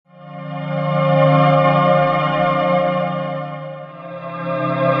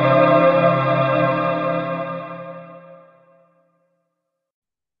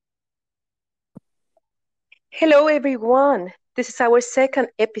everyone. This is our second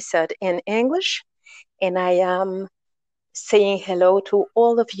episode in English, and I am saying hello to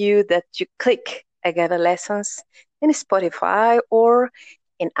all of you that you click Agave Lessons in Spotify or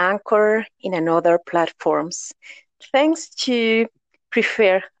in Anchor in another platforms. Thanks to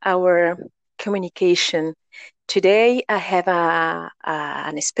prefer our communication. Today I have a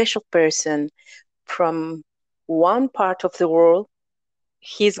special person from one part of the world.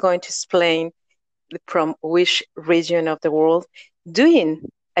 He's going to explain from which region of the world doing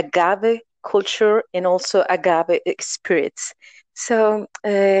agave culture and also agave spirits. So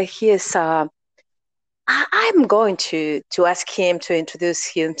I'm going to ask him to introduce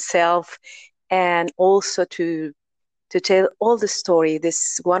himself and also to tell all the story,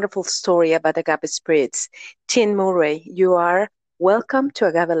 this wonderful story about agave spirits. Tim Murray, you are welcome to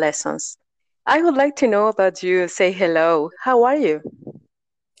Agave Lessons. I would like to know about you. Say hello. How are you?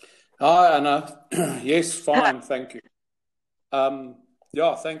 Hi, Anna. Yes, fine, thank you.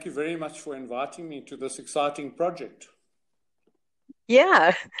 Thank you very much for inviting me to this exciting project.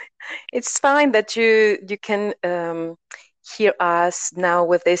 Yeah, it's fine that you can hear us now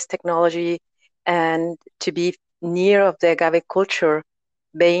with this technology and to be near of the agave culture.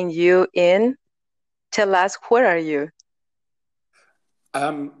 Being you in, tell us, where are you?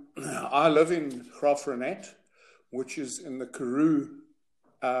 I live in Graaff-Reinet, which is in the Karoo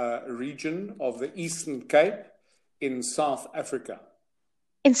region of the Eastern Cape in South Africa.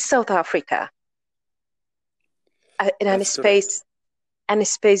 In South Africa, in a That's correct.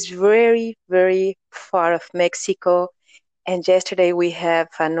 space very, very far of Mexico. And yesterday we have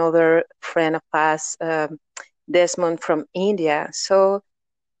another friend of us, Desmond from India. So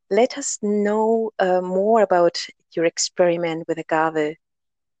let us know more about your experiment with agave.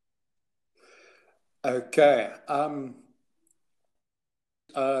 Okay.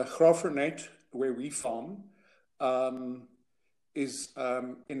 Graaff-Reinet, where we farm, is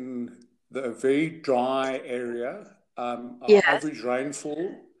in the very dry area. Our Yes. average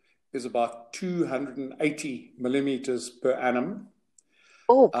rainfall is about 280 millimeters per annum.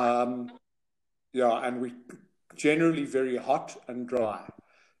 Oh, And we generally very hot and dry.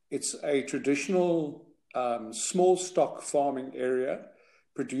 It's a traditional small stock farming area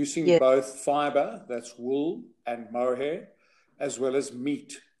producing yeah. both fiber, that's wool and mohair, as well as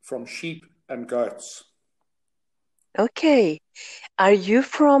meat from sheep and goats. Okay. Are you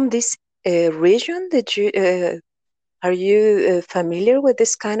from this region? Are you familiar with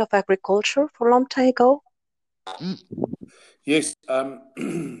this kind of agriculture for a long time ago? Yes, my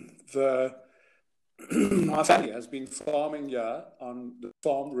family has been farming here on the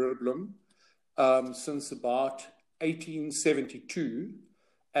farm Ribblum since about 1872,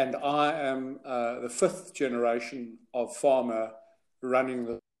 and I am the fifth generation of farmer running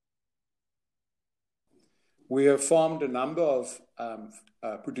the. We have farmed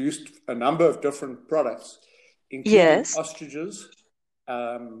produced a number of different products, including Yes. ostriches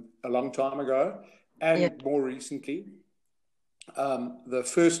a long time ago, Yeah. and more recently. The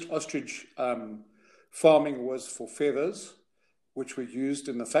first ostrich farming was for feathers, which were used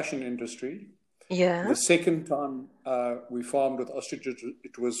in the fashion industry. Yeah. The second time we farmed with ostriches,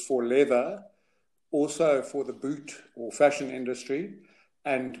 it was for leather, also for the boot or fashion industry,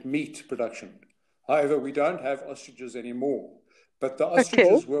 and meat production. However, we don't have ostriches anymore, but the Okay.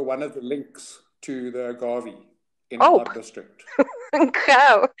 ostriches were one of the links to the agave in Oh, our district.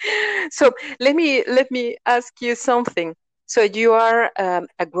 wow. So let me ask you something. So you are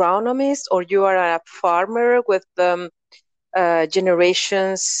agronomist, or you are a farmer with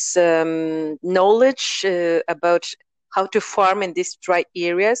generations knowledge about how to farm in these dry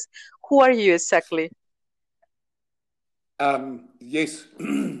areas? Who are you exactly? Yes,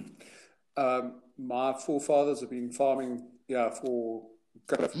 my forefathers have been farming for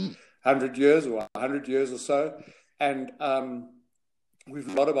kind of 100 years or 100 years or so. And we've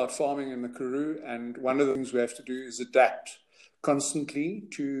a lot about farming in the Karoo. And one of the things we have to do is adapt constantly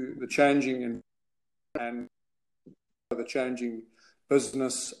to the changing and the changing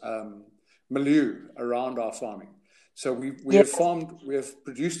business milieu around our farming. So we Yeah. have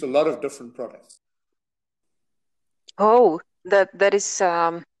produced a lot of different products. Oh, that is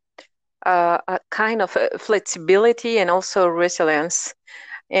a kind of flexibility and also resilience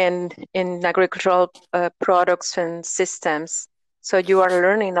in agricultural products and systems. So you are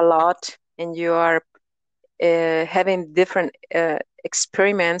learning a lot, and you are having different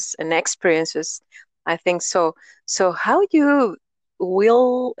experiments and experiences. I think so. So how you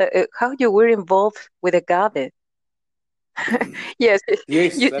were involved with agave? Yes,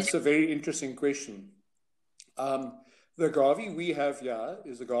 Yes, you, that's a very interesting question. The agave we have here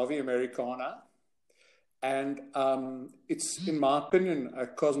is agave americana, And it's, in my opinion, a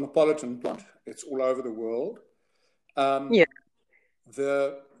cosmopolitan plant. It's all over the world. Yeah.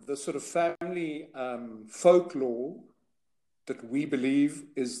 The sort of family folklore that we believe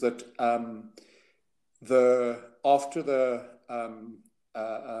is that after the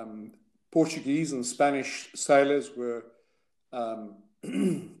Portuguese and Spanish sailors were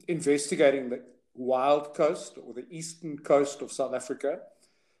investigating the wild coast or the eastern coast of South Africa,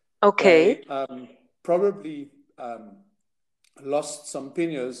 Okay. they probably lost some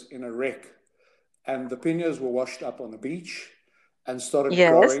pinus in a wreck, and the pinus were washed up on the beach and started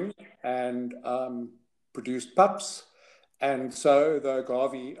Yes. growing and produced pups, and so the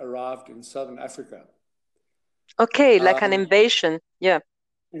agave arrived in southern Africa. Okay, like an invasion. Yeah.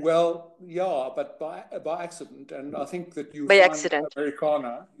 Well, yeah, but by accident, and I think that By accident.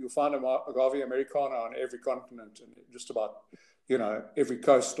 You'll find agave Americana on every continent and just about, every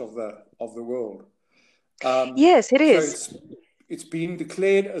coast of the world. Yes, it is. So it's been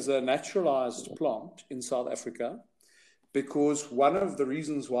declared as a naturalized plant in South Africa because one of the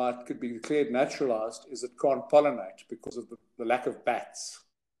reasons why it could be declared naturalized is it can't pollinate because of the lack of bats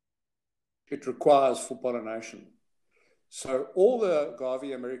it requires for pollination. So all the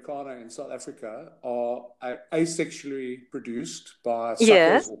agave Americana in South Africa are asexually produced by suckers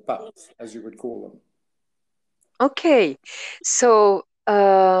Yes. or pups, as you would call them. Okay. So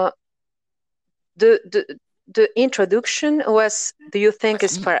the introduction was, do you think,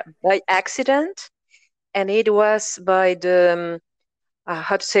 is by accident? And it was by the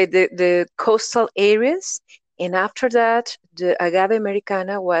how to say, the coastal areas, and after that the agave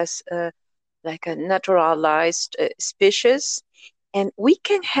Americana was like a naturalized species. And we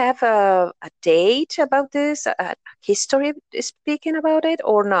can have a date about this, a history speaking about it,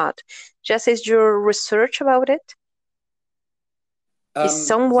 or not? Just as your research about it? Is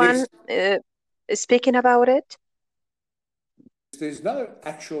someone speaking about it? There's no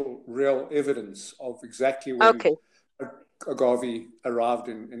actual real evidence of exactly when agave arrived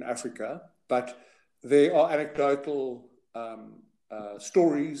in Africa, but there are anecdotal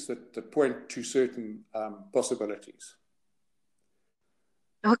stories that point to certain possibilities.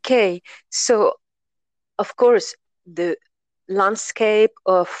 Okay, so of course the landscape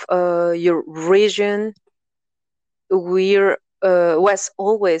of your region was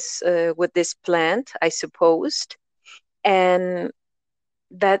always with this plant, I supposed, and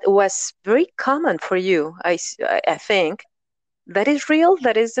that was very common for you. I think that is real.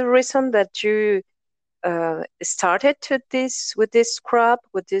 That is the reason that you started with this crop,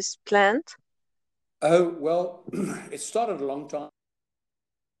 with this plant. Oh, well, it started a long time.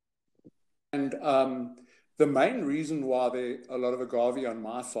 And the main reason why there are a lot of agave on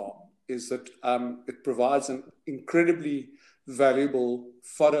my farm is that it provides an incredibly valuable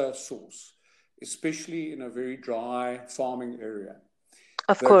fodder source, especially in a very dry farming area.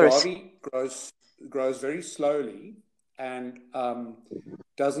 Of course. The agave grows very slowly and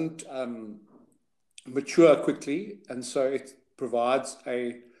doesn't mature quickly, and so it provides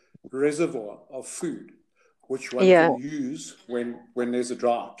a reservoir of food which one can use when there's a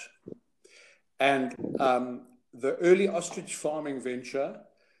drought. And the early ostrich farming venture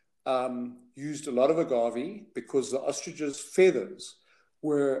used a lot of agave because the ostrich's feathers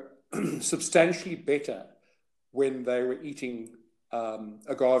were substantially better when they were eating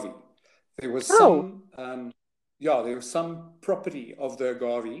agave. There was some property of the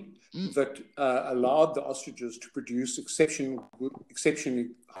agave that allowed the ostriches to produce exceptionally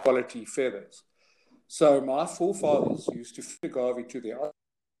quality feathers. So my forefathers used to feed agave to their ostriches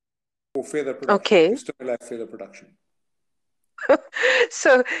for feather production, to stimulate feather production.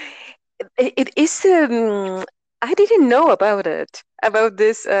 So it is. I didn't know about it, about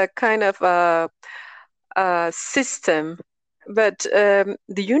this kind of system. But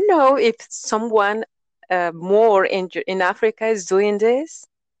do you know if someone more in Africa is doing this,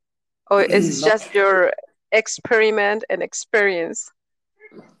 or is it just your experiment and experience?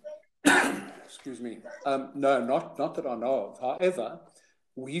 Excuse me. No, not that I know of. However,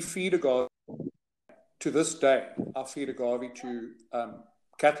 we feed agave to this day. I feed agave to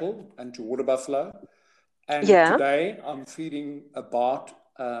cattle and to water buffalo. And today I'm feeding about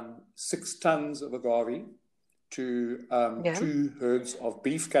 6 tons of agave to 2 herds of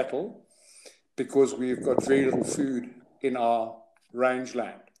beef cattle because we've got very little food in our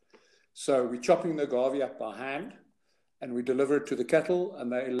rangeland. So we're chopping the agave up by hand and we deliver it to the cattle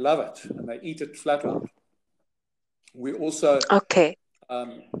and they love it and they eat it flat out. We also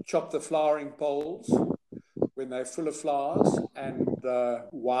chop the flowering poles when they're full of flowers, and the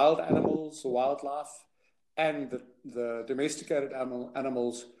wild animals, the wildlife, and the domesticated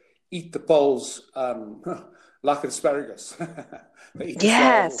animals eat the poles like asparagus. They eat the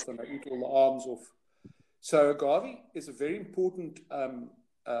shells Yes. off and they eat all the arms off. So agave is a very important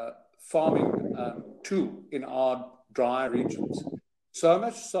farming tool in our dry regions. So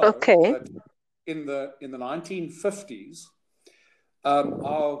much so Okay. that in the 1950s,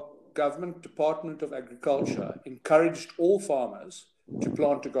 our government Department of Agriculture encouraged all farmers to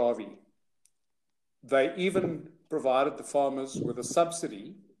plant agave. They even provided the farmers with a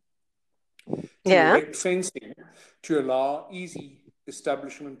subsidy to Yeah. erect fencing to allow easy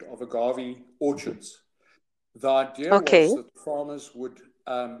establishment of agave orchards. The idea Okay. was that farmers would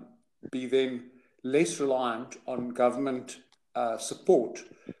be then less reliant on government support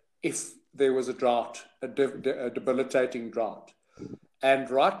if there was a drought, a debilitating drought.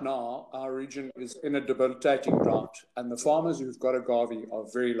 And right now, our region is in a debilitating drought, and the farmers who've got agave are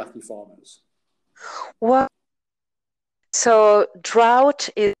very lucky farmers. Well, so drought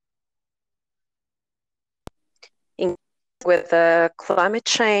is with climate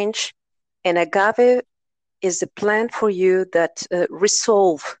change, and agave is a plant for you that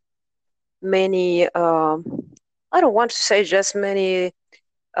resolve many. I don't want to say just many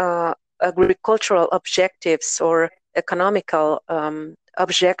agricultural objectives or economical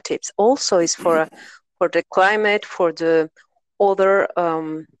objectives. Also, is for the climate, for the other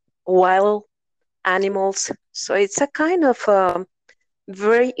wild animals. So it's a kind of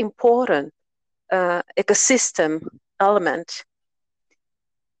very important ecosystem element.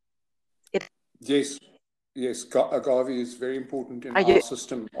 Yes, yes, agave is very important in Are our you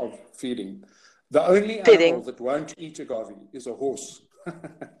system of feeding. The only animal feeding? that won't eat agave is a horse.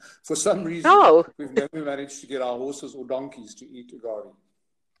 For some reason, No. we've never managed to get our horses or donkeys to eat agave.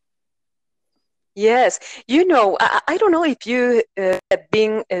 Yes. I don't know if you have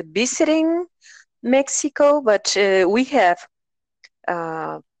been visiting Mexico, but we have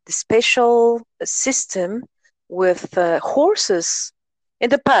the special system with horses in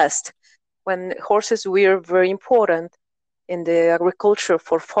the past, when horses were very important in the agriculture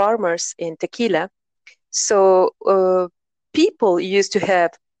for farmers in Tequila. So people used to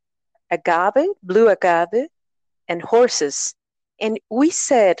have agave, blue agave, and horses. And we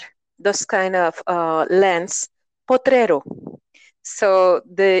said those kind of lands, potrero. So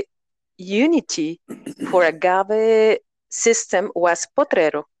the unity for agave system was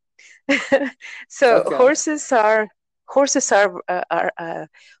potrero. So Okay. horses are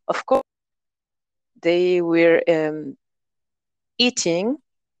of course they were eating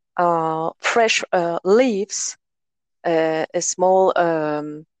fresh leaves, small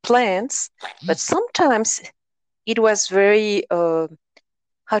plants, but sometimes it was very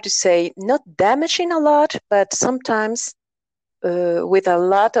how to say, not damaging a lot, but sometimes with a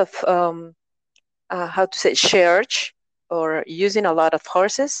lot of how to say, charge or using a lot of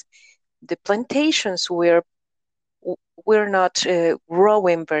horses, the plantations were not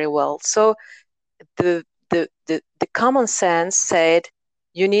growing very well. So the common sense said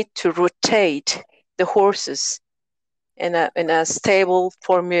you need to rotate the horses in a stable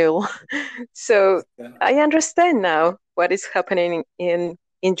formula. So Yeah. I understand now what is happening in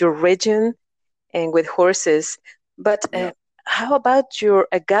your region and with horses. But Yeah. how about your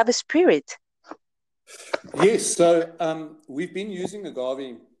agave spirit? Yes, so we've been using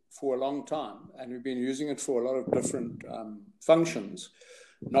agave for a long time, and we've been using it for a lot of different functions,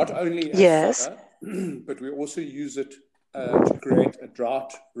 not only as Yes. fodder, but we also use it to create a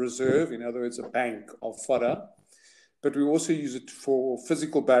drought reserve, in other words, a bank of fodder. But we also use it for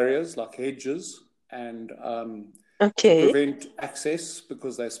physical barriers like hedges and to Okay. prevent access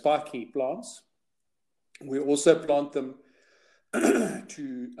because they're spiky plants. We also plant them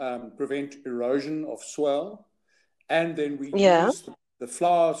to prevent erosion of soil. And then we Yeah. use the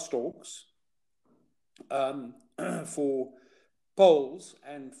flower stalks for poles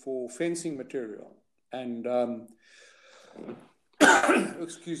and for fencing material. And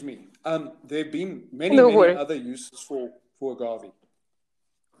excuse me, there have been many, No many worry. other uses for agave.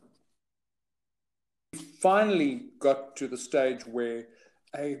 We finally got to the stage where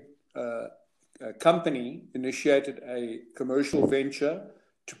a company initiated a commercial venture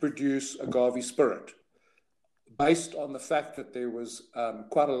to produce agave spirit, based on the fact that there was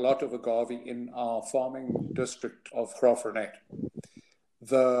quite a lot of agave in our farming district of Graaff-Reinet.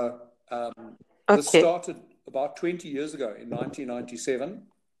 This Okay. started about 20 years ago in 1997.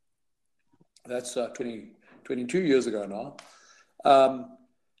 That's 22 years ago now.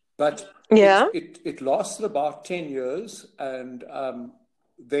 But Yeah. it lasted about 10 years and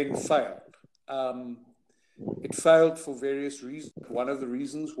then failed. It failed for various reasons. One of the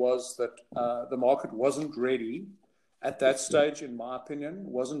reasons was that the market wasn't ready at that stage, in my opinion,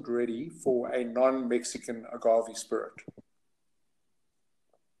 wasn't ready for a non-Mexican agave spirit.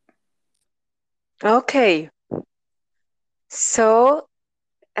 Okay. So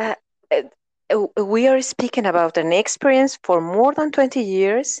we are speaking about an experience for more than 20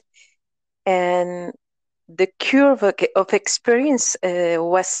 years, and the curve of experience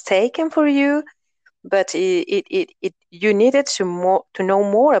was taken for you, but you needed to know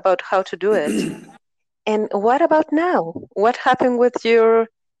more about how to do it. And what about now? What happened with your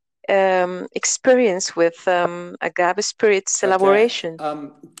experience with agave spirits elaboration?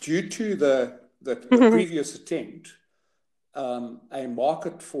 Due to the previous attempt, a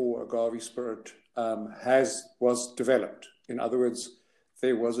market for agave spirit was developed. In other words,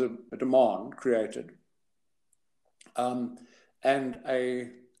 there was a demand created, and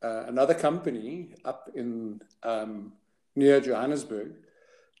another company up in near Johannesburg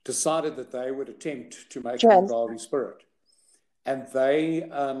decided that they would attempt to make an agave spirit, and they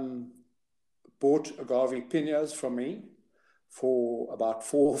bought agave piñas from me for about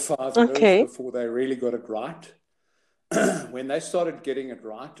 4 or 5 years before they really got it right. When they started getting it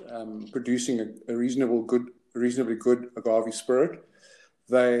right, producing a reasonably good agave spirit,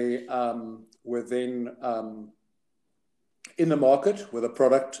 they were then in the market with a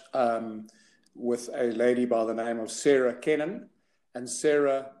product with a lady by the name of Sarah Kennan. And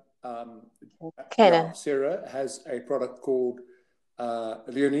Sarah has a product called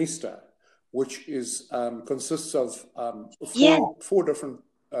Leonista, which consists of 4 different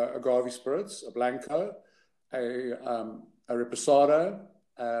agave spirits: a Blanco, a Reposado,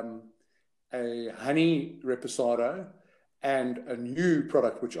 a honey Reposado, and a new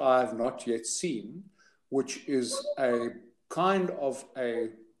product which I have not yet seen, which is a kind of a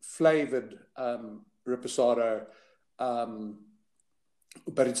flavored Reposado,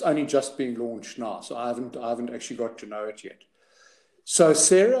 but it's only just being launched now, so I haven't actually got to know it yet. So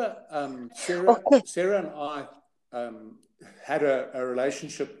Sarah and I had a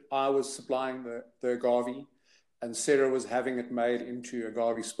relationship. I was supplying the agave, and Sarah was having it made into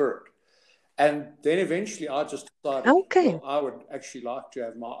agave spirit. And then eventually I just decided, well, I would actually like to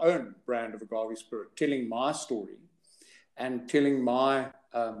have my own brand of agave spirit, telling my story and telling my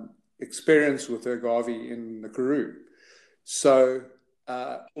experience with agave in the Karoo. So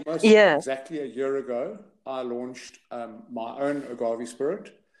almost exactly a year ago, I launched my own agave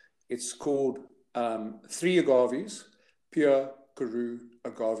spirit. It's called 3 Agaves, Pure Karoo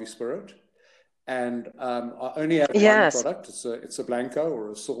Agave Spirit. And I only have one product. It's a Blanco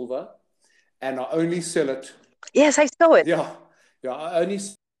or a Silver. And I only sell it. Yes, I saw it. Yeah. I only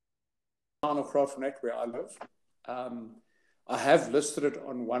sell it in Graaff-Reinet where I live. I have listed it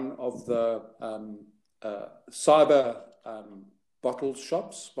on one of the cyber bottle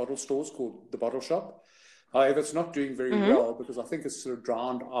stores called The Bottle Shop. However, it's not doing very well because I think it's sort of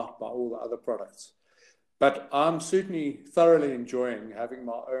drowned out by all the other products. But I'm certainly thoroughly enjoying having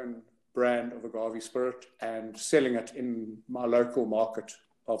my own brand of agave spirit and selling it in my local market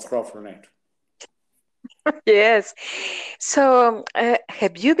of Graaff-Reinet. Yes. So,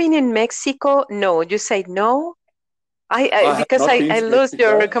 have you been in Mexico? No, you say no. Because I lost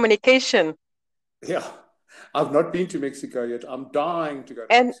your communication. Yeah, I've not been to Mexico yet. I'm dying to go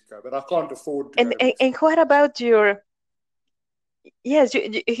to Mexico, but I can't afford to go to Mexico. And what about your? Yes,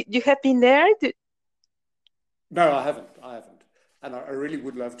 you have been there. No, I haven't. And I really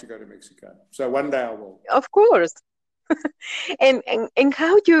would love to go to Mexico. So one day I will. Of course. and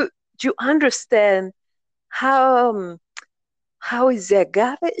how do you understand how is the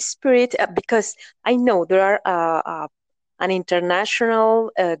agave spirit? Because I know there are an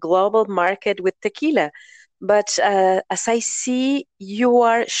international global market with tequila, but as I see, you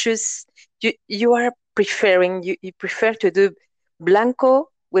are preferring you prefer to do Blanco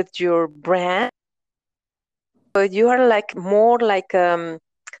with your brand, but you are more like the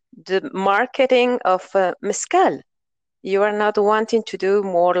marketing of mezcal. You are not wanting to do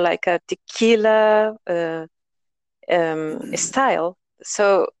more like a tequila style.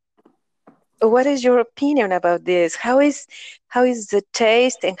 So what is your opinion about this? How is the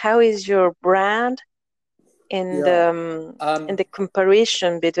taste and how is your brand in the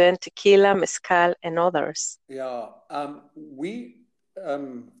comparison between tequila, mezcal, and others? Yeah, we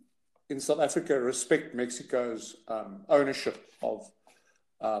in South Africa respect Mexico's ownership of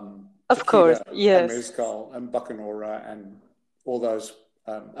tequila and mezcal and bacanora and all those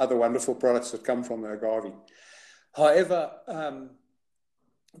other wonderful products that come from the agave. However,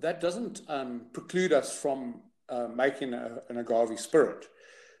 that doesn't preclude us from making an agave spirit.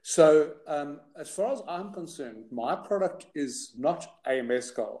 So as far as I'm concerned, my product is not a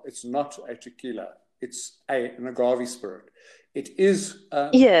mezcal. It's not a tequila. it's an agave spirit. It is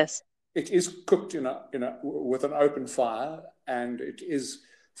Yes. it is cooked with an open fire, and it is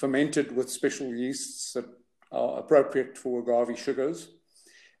fermented with special yeasts that are appropriate for agave sugars,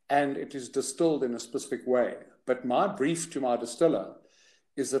 and it is distilled in a specific way. But my brief to my distiller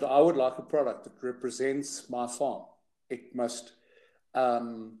is that I would like a product that represents my farm. It must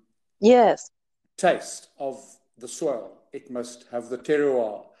Yes. taste of the soil. It must have the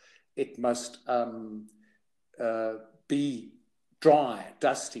terroir. It must be dry,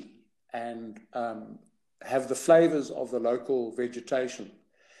 dusty, and have the flavors of the local vegetation.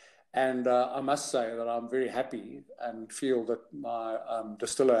 And I must say that I'm very happy and feel that my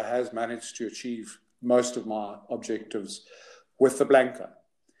distiller has managed to achieve most of my objectives with the Blanco.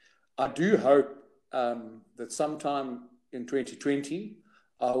 I do hope that sometime in 2020,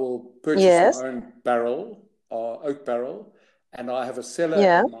 I will purchase my own barrel, oak barrel, and I have a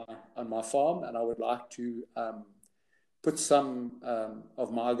cellar on my farm, and I would like to put some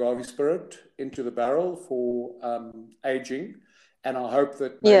of my agave spirit into the barrel for aging. And I hope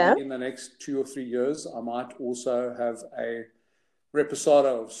that maybe in the next 2 or 3 years, I might also have a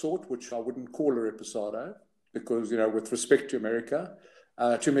reposado of sort, which I wouldn't call a reposado because, with respect to Mexico,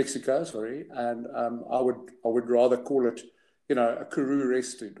 sorry. And I would rather call it, a Karoo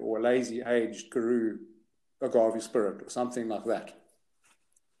rested or a lazy aged Karoo agave spirit or something like that.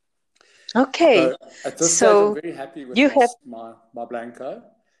 Okay. So at this stage, I'm very happy with my Blanco,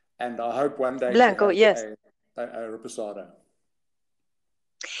 and I hope one day to have a reposado.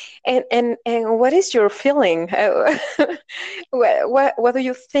 And what is your feeling? What do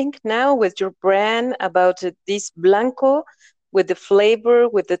you think now with your brand about this Blanco, with the flavor,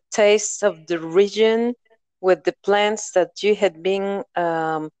 with the taste of the region, with the plants that you had been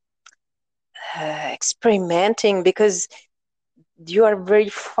experimenting? Because you are very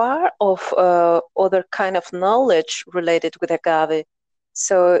far of other kind of knowledge related with agave.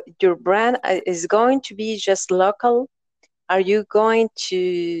 So your brand is going to be just local. Are you going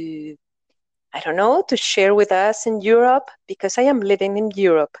to, I don't know, to share with us in Europe? Because I am living in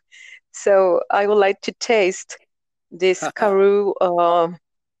Europe. So I would like to taste this Karoo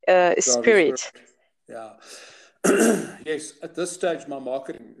spirit. Yeah. Yes, at this stage, my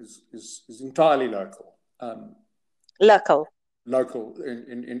marketing is entirely local. Local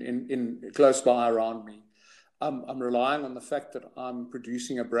in close by around me. I'm relying on the fact that I'm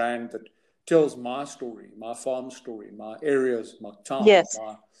producing a brand that tells my story, my farm story, my areas, my town,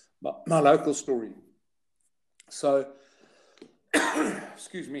 my local story. So,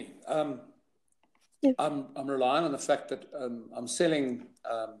 excuse me. I'm relying on the fact that I'm selling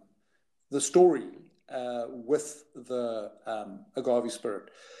the story with the agave spirit.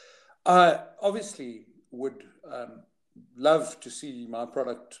 I obviously would love to see my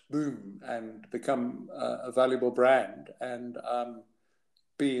product boom and become a valuable brand and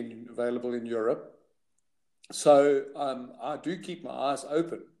be available in Europe. So I do keep my eyes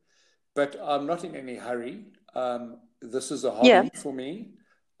open, but I'm not in any hurry. This is a hobby for me.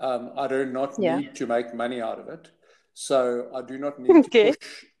 I do not need to make money out of it. So I do not need to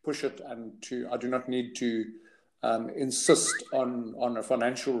push it, and I do not need to insist on a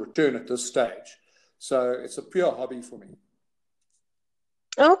financial return at this stage. So it's a pure hobby for me.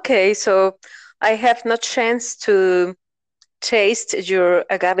 Okay, so I have no chance to taste your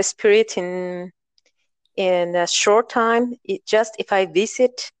agave spirit in a short time. Just if I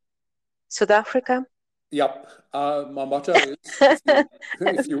visit South Africa. Yep. My motto is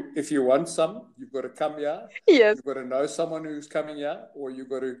if you want some, you've got to come here. Yes. You've got to know someone who's coming here, or you've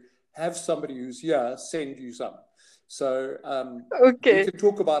got to have somebody who's here send you some. So we can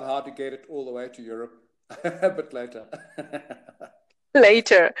talk about how to get it all the way to Europe a bit later.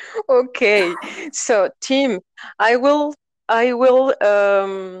 Later. Okay. So Tim, I will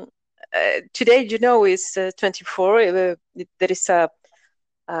today, is 24. There is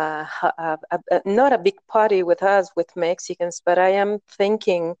not a big party with us, with Mexicans, but I am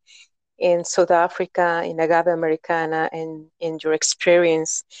thinking in South Africa, in Agave Americana, and in your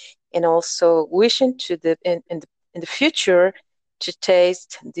experience, and also wishing to in the future to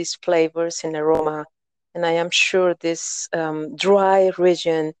taste these flavors and aroma. And I am sure this dry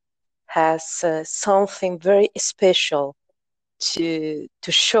region has something very special to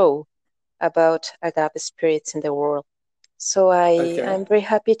show about agave spirits in the world. So I'm very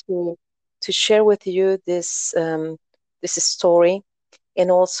happy to share with you this this story,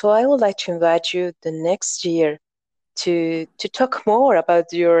 and also I would like to invite you the next year to talk more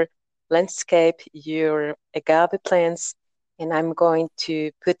about your landscape, your agave plants, and I'm going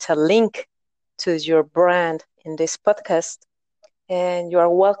to put a link to your brand in this podcast. and you are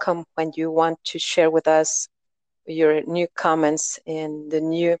welcome when you want to share with us your new comments and the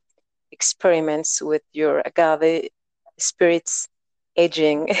new experiments with your agave spirits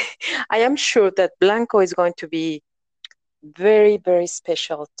aging. I am sure that Blanco is going to be very, very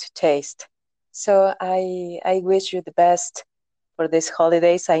special to taste. So I wish you the best for these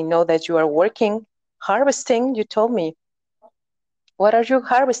holidays. I know that you are working, harvesting, you told me. What are you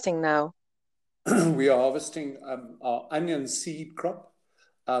harvesting now? We are harvesting our onion seed crop,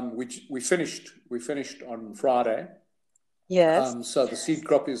 which we finished on Friday. Yes. So the seed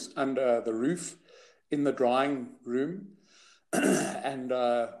crop is under the roof in the drying room, and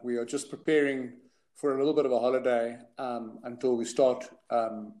we are just preparing for a little bit of a holiday until we start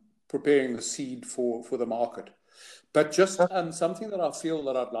preparing the seed for the market. But just something that I feel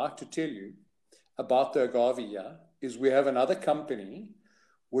that I'd like to tell you about the agave here is we have another company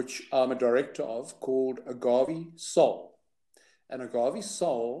which I'm a director of called Agave Sol. And Agave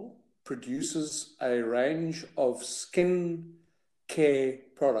Sol produces a range of skin care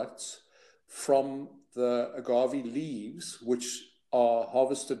products from the agave leaves, which are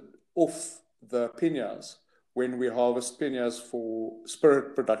harvested off the piñas when we harvest piñas for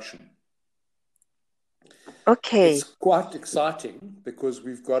spirit production. Okay. It's quite exciting because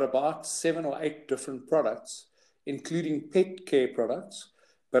we've got about 7 or 8 different products, including pet care products,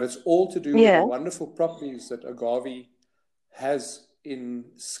 but it's all to do with the wonderful properties that agave has in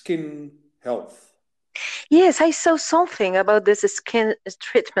skin health. Yes, I saw something about this skin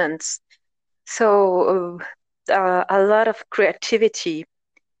treatments. So a lot of creativity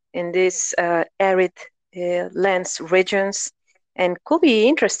in these arid lands regions, and could be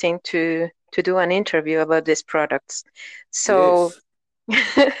interesting to do an interview about these products. So,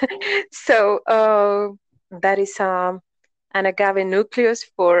 yes. So that is an agave nucleus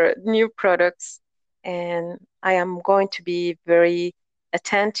for new products, and I am going to be very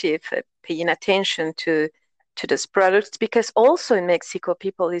attentive, paying attention to those products, because also in Mexico,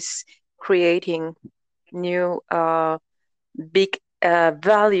 people is creating new big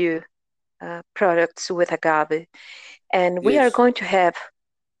value products with agave. And we are going to have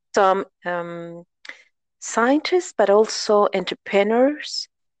some scientists, but also entrepreneurs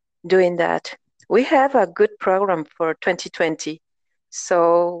doing that. We have a good program for 2020.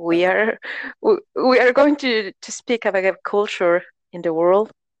 So we are going to speak about agriculture in the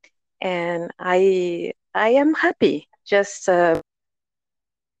world, and I am happy just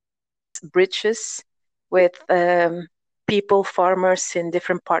bridges with people, farmers in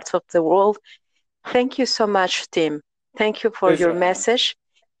different parts of the world. Thank you so much, Tim. Thank you for your message,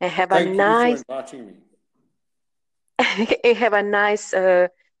 and have a nice. Thank you for inviting me. Have a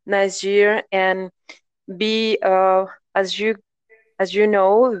nice year, and be as you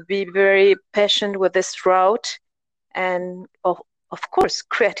know, be very patient with this route, and of course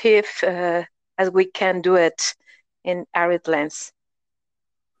creative as we can do it in arid lands.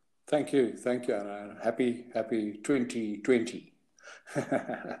 Thank you, Anna. Happy 2020.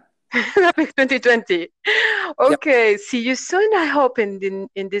 Happy 2020. Okay, see you soon, I hope, in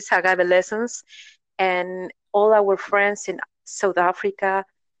these agave lessons. And all our friends in South Africa,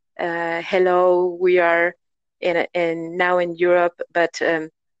 hello, we are now in Europe, but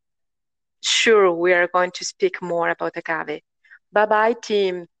sure, we are going to speak more about agave. Bye-bye,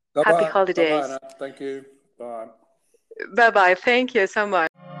 team. Happy holidays. Bye-bye, Anna. Thank you. Bye. Bye-bye. Thank you so much.